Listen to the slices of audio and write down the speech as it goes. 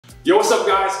Yo, what's up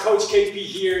guys? Coach KP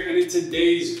here, and in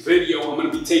today's video, I'm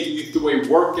gonna be taking you through a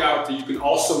workout that you can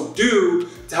also do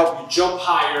to help you jump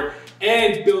higher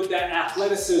and build that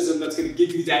athleticism that's gonna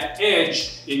give you that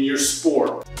edge in your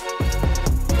sport.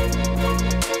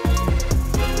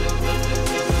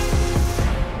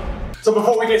 So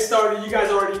before we get started, you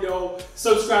guys already know,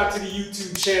 subscribe to the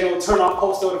YouTube channel, turn on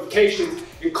post notifications,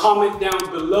 and comment down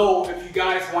below if you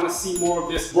guys want to see more of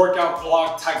this workout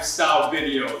vlog type style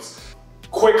videos.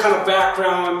 Quick kind of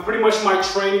background, pretty much my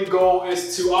training goal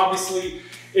is to obviously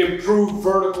improve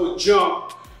vertical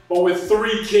jump, but with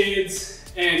 3 kids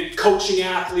and coaching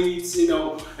athletes,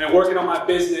 and working on my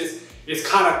business, it's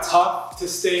kind of tough to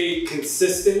stay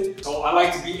consistent. So I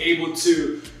like to be able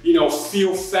to,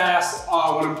 feel fast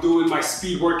when I'm doing my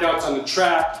speed workouts on the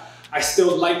track. I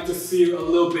still like to feel a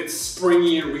little bit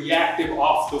springy and reactive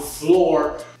off the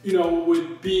floor.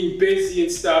 With being busy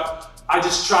and stuff, I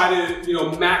just try to,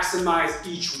 maximize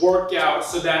each workout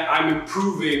so that I'm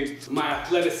improving my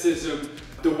athleticism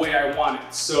the way I want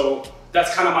it. So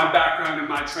that's kind of my background and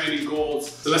my training goals.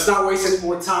 So let's not waste any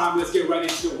more time. Let's get right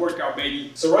into the workout,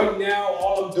 baby. So right now,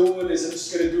 all I'm doing is I'm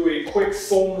just gonna do a quick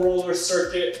foam roller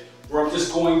circuit where I'm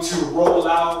just going to roll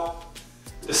out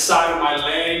the side of my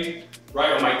leg,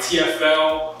 right, on my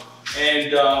TFL,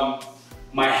 and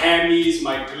my hammies,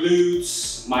 my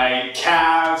glutes, my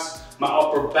calves, my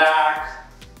upper back.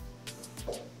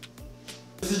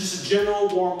 This is just a general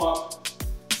warm up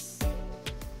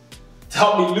to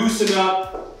help me loosen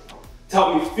up, to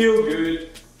help me feel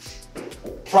good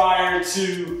prior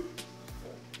to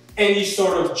any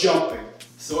sort of jumping.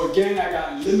 So again, I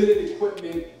got limited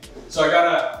equipment, so I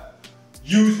gotta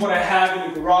use what I have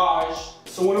in the garage.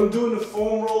 So when I'm doing the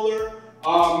foam roller,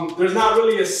 there's not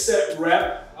really a set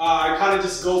rep. I kind of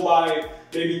just go by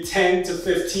maybe 10 to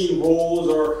 15 rolls,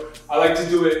 or I like to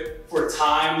do it for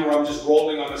time where I'm just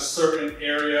rolling on a certain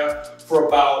area for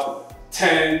about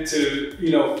 10 to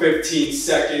 15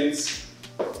 seconds.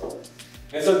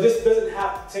 And so this doesn't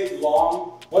have to take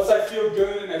long. Once I feel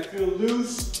good and I feel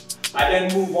loose, I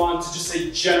then move on to just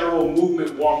a general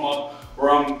movement warm up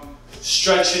where I'm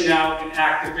stretching out and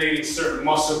activating certain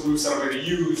muscle groups that I'm going to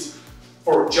use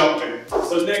for jumping.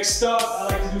 So next up, I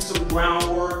like to do some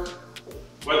groundwork,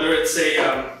 whether it's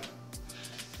a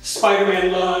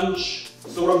Spider-Man lunge.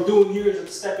 So what I'm doing here is I'm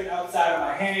stepping outside of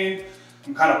my hand.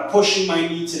 I'm kind of pushing my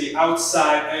knee to the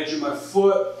outside edge of my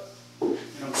foot, and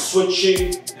I'm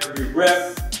switching every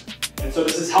rep. And so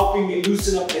this is helping me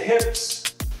loosen up the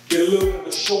hips, get a little bit of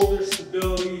the shoulder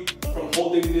stability from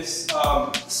holding this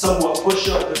somewhat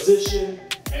push-up position.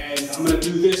 And I'm gonna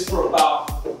do this for about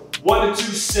 1 to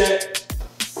 2 sets,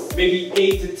 maybe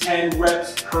 8 to 10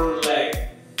 reps per leg.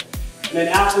 And then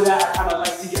after that, I kind of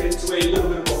like to get into a little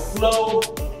bit of a flow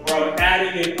where I'm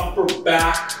adding an upper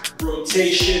back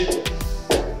rotation.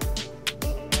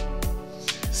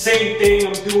 Same thing,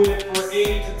 I'm doing it for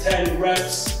 8 to 10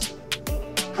 reps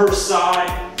per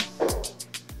side.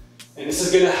 And this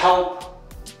is gonna help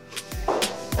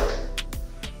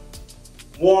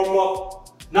warm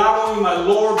up not only my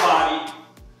lower body,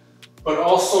 but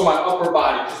also my upper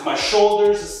body, because my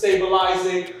shoulders are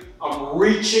stabilizing. I'm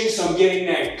reaching, so I'm getting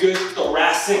that good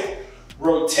thoracic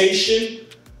rotation,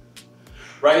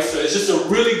 right? So it's just a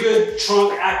really good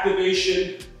trunk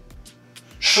activation,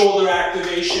 shoulder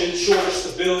activation, shoulder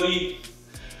stability.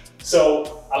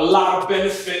 So a lot of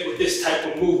benefit with this type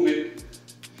of movement.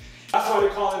 That's why they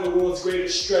call it the world's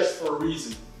greatest stretch for a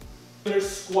reason.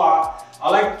 Squat, I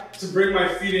like to bring my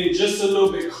feet in just a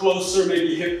little bit closer,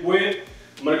 maybe hip width.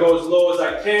 I'm gonna go as low as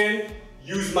I can,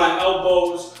 use my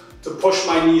elbows to push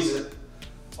my knees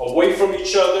away from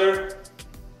each other.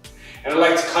 And I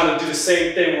like to kind of do the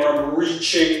same thing where I'm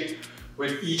reaching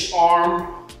with each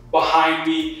arm behind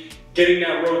me, getting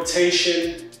that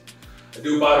rotation. I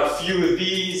do about a few of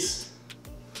these,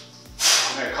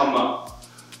 and I come up.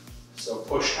 So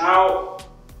push out,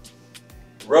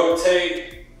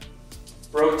 rotate,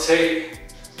 rotate,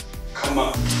 come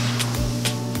up.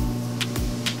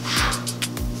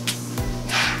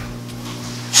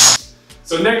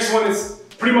 So next one is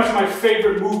pretty much my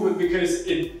favorite movement because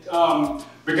it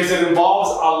involves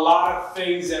a lot of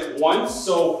things at once.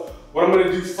 So what I'm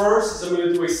gonna do first is I'm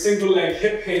gonna do a single leg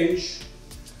hip hinge,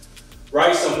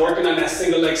 right? So I'm working on that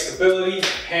single leg stability,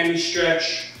 hammy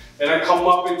stretch. Then I come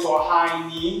up into a high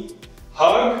knee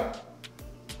hug,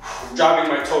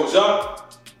 driving my toes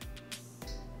up.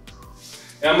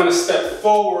 And I'm gonna step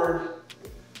forward,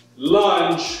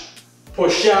 lunge,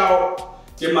 push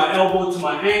out, get my elbow to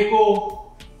my ankle.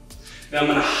 Then I'm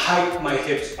gonna hike my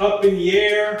hips up in the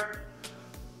air,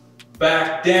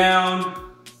 back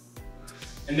down,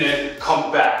 and then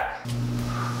come back.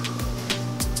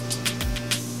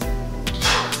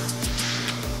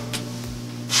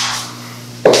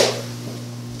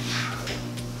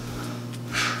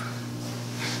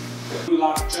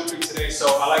 lot of jumping today, so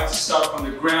I like to start on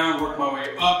the ground, work my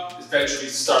way up, eventually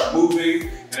start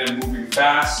moving, and then moving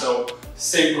fast. So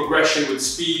same progression with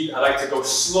speed. I like to go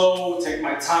slow, take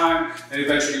my time, and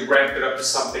eventually ramp it up to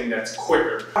something that's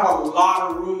quicker. I have a lot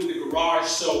of room in the garage,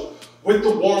 so with the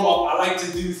warm-up, I like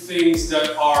to do things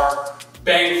that are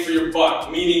bang for your buck,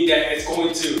 meaning that it's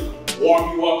going to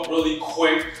warm you up really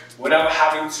quick without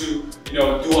having to, do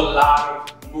a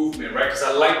lot of movement, right? Because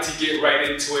I like to get right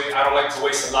into it. I don't like to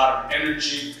waste a lot of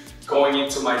energy going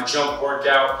into my jump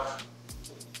workout.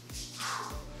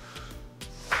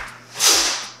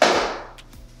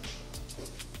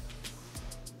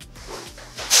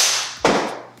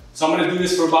 So I'm gonna do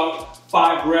this for about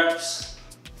 5 reps.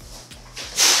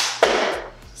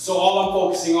 So all I'm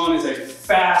focusing on is a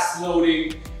fast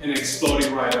loading and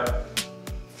exploding right up.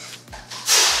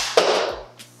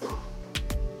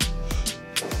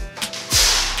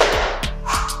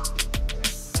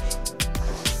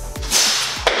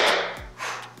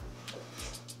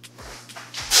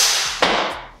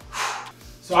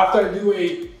 So after I do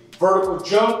a vertical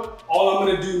jump, all I'm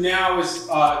gonna do now is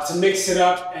to mix it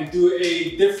up and do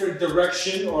a different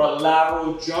direction or a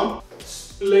lateral jump.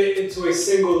 Split into a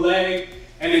single leg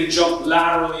and then jump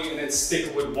laterally and then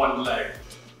stick with one leg.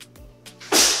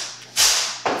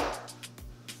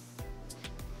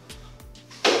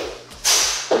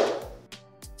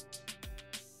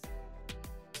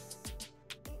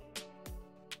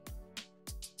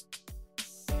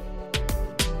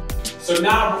 So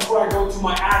now before I go to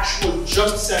my actual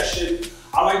jump session,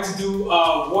 I like to do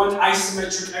one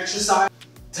isometric exercise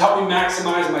to help me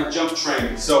maximize my jump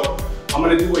training. So I'm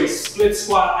gonna do a split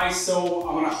squat iso.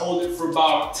 I'm gonna hold it for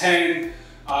about 10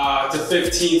 to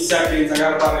 15 seconds. I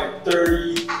got about a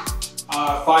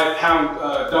 35-pound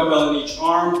dumbbell in each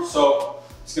arm. So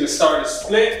it's gonna start a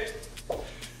split,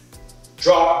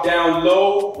 drop down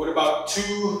low with about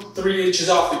 2-3 inches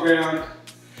off the ground,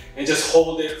 and just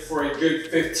hold it for a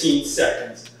good 15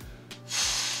 seconds.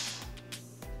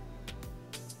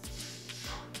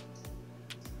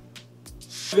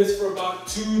 This for about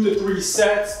 2 to 3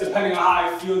 sets, depending on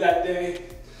how I feel that day.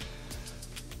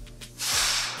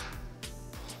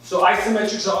 So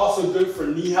isometrics are also good for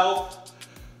knee health.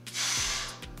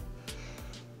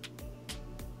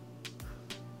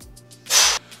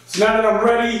 So now that I'm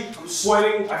ready, I'm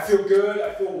sweating, I feel good,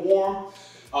 I feel warm,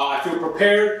 I feel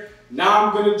prepared. Now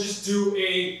I'm gonna just do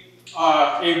a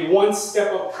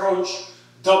one-step approach,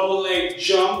 double leg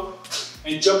jump,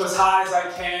 and jump as high as I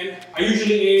can. I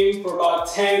usually aim for about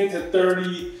 10 to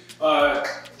 30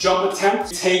 jump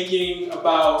attempts, taking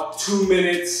about 2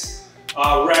 minutes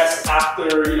rest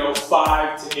after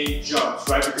 5 to 8 jumps,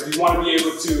 right? Because you want to be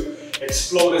able to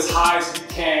explode as high as you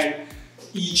can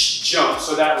each jump,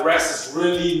 so that rest is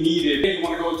really needed. You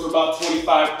want to go to about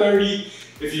 25, 30.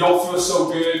 If you don't feel so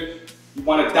good, you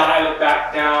want to dial it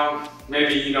back down,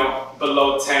 maybe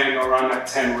below 10 or around that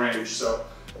 10 range. So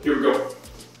here we go.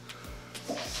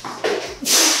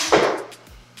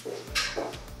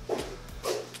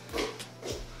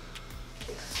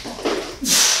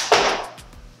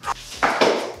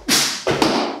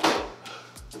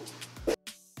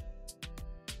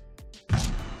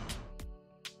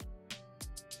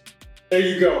 There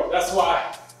you go. That's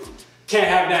why can't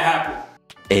have that happen.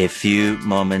 A few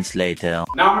moments later.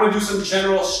 Now I'm gonna do some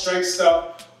general strength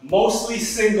stuff, mostly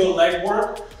single leg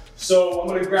work. So I'm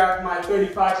gonna grab my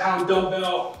 35-pound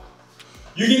dumbbell.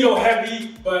 You can go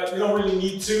heavy, but you don't really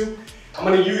need to. I'm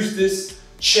gonna use this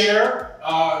chair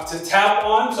to tap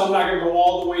on, so I'm not gonna go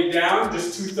all the way down,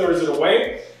 just 2/3 of the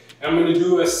way. And I'm gonna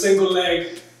do a single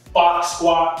leg box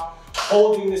squat,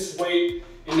 holding this weight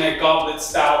in that goblet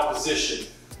style position.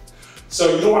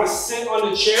 So you don't wanna sit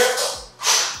on the chair,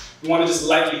 you wanna just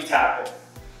lightly tap it.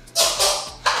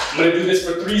 I'm gonna do this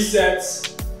for 3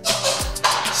 sets,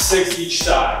 6 each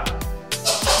side.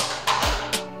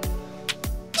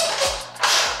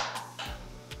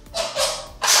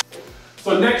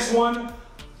 So next one,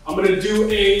 I'm gonna do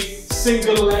a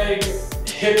single leg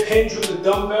hip hinge with the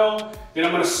dumbbell, then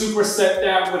I'm gonna superset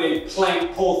that with a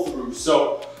plank pull through.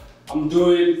 So I'm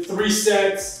doing 3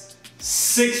 sets,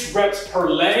 6 reps per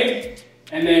leg,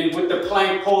 and then with the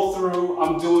plank pull through,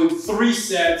 I'm doing 3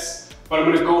 sets, but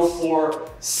I'm gonna go for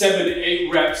 7 to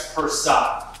 8 reps per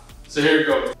side. So here it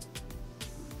goes.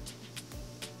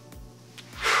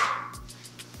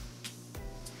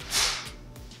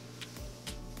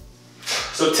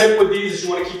 So tip with these is you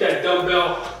wanna keep that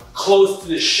dumbbell close to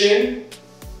the shin.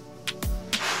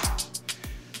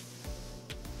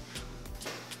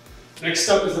 Next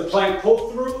up is the plank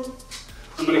pull through.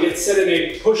 I'm gonna get set in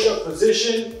a push-up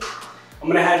position. I'm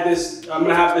gonna have this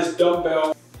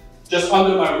dumbbell just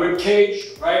under my rib cage,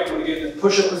 right? I'm gonna get in the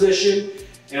push-up position,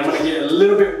 and I'm gonna get a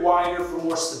little bit wider for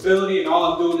more stability, and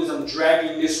all I'm doing is I'm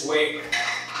dragging this weight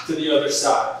to the other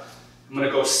side. I'm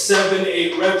gonna go 7 to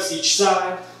 8 reps each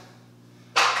side,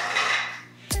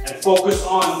 and focus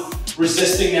on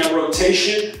resisting that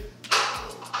rotation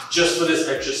just for this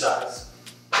exercise.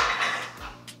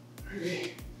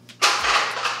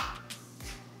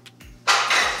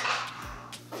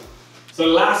 So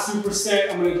the last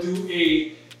superset, I'm gonna do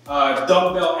a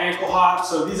dumbbell ankle hop.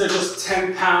 So these are just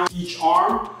 10 pounds each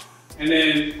arm. And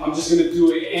then I'm just gonna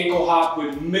do an ankle hop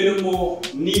with minimal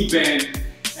knee bend.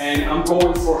 And I'm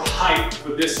going for height for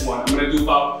this one. I'm gonna do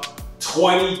about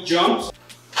 20 jumps.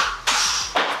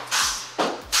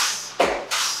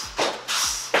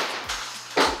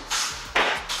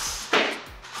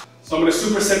 So I'm gonna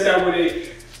superset that with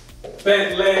a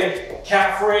bent leg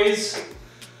calf raise.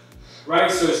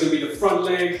 Right, so it's gonna be the front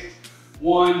leg,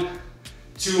 1,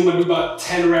 2, I'm gonna do about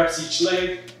 10 reps each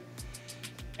leg.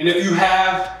 And if you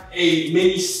have a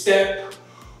mini step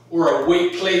or a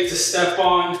weight plate to step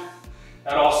on,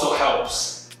 that also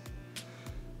helps.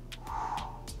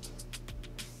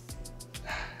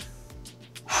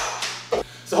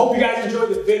 So hope you guys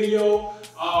enjoyed the video.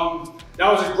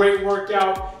 That was a great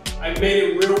workout. I made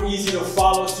it real easy to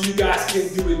follow so you guys can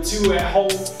do it too at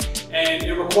home. And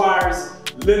it requires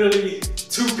literally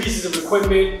 2 pieces of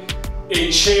equipment,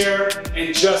 a chair,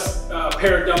 and just a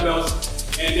pair of dumbbells.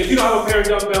 And if you don't have a pair of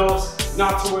dumbbells,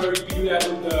 not to worry, you can do that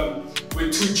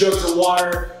with 2 jugs of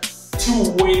water,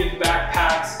 2 weighted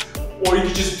backpacks, or you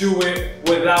can just do it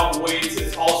without weights.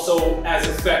 It's also as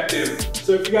effective.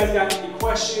 So if you guys got any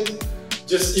questions,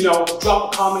 just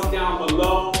drop a comment down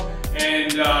below.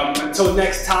 And until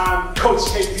next time, Coach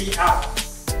KP out.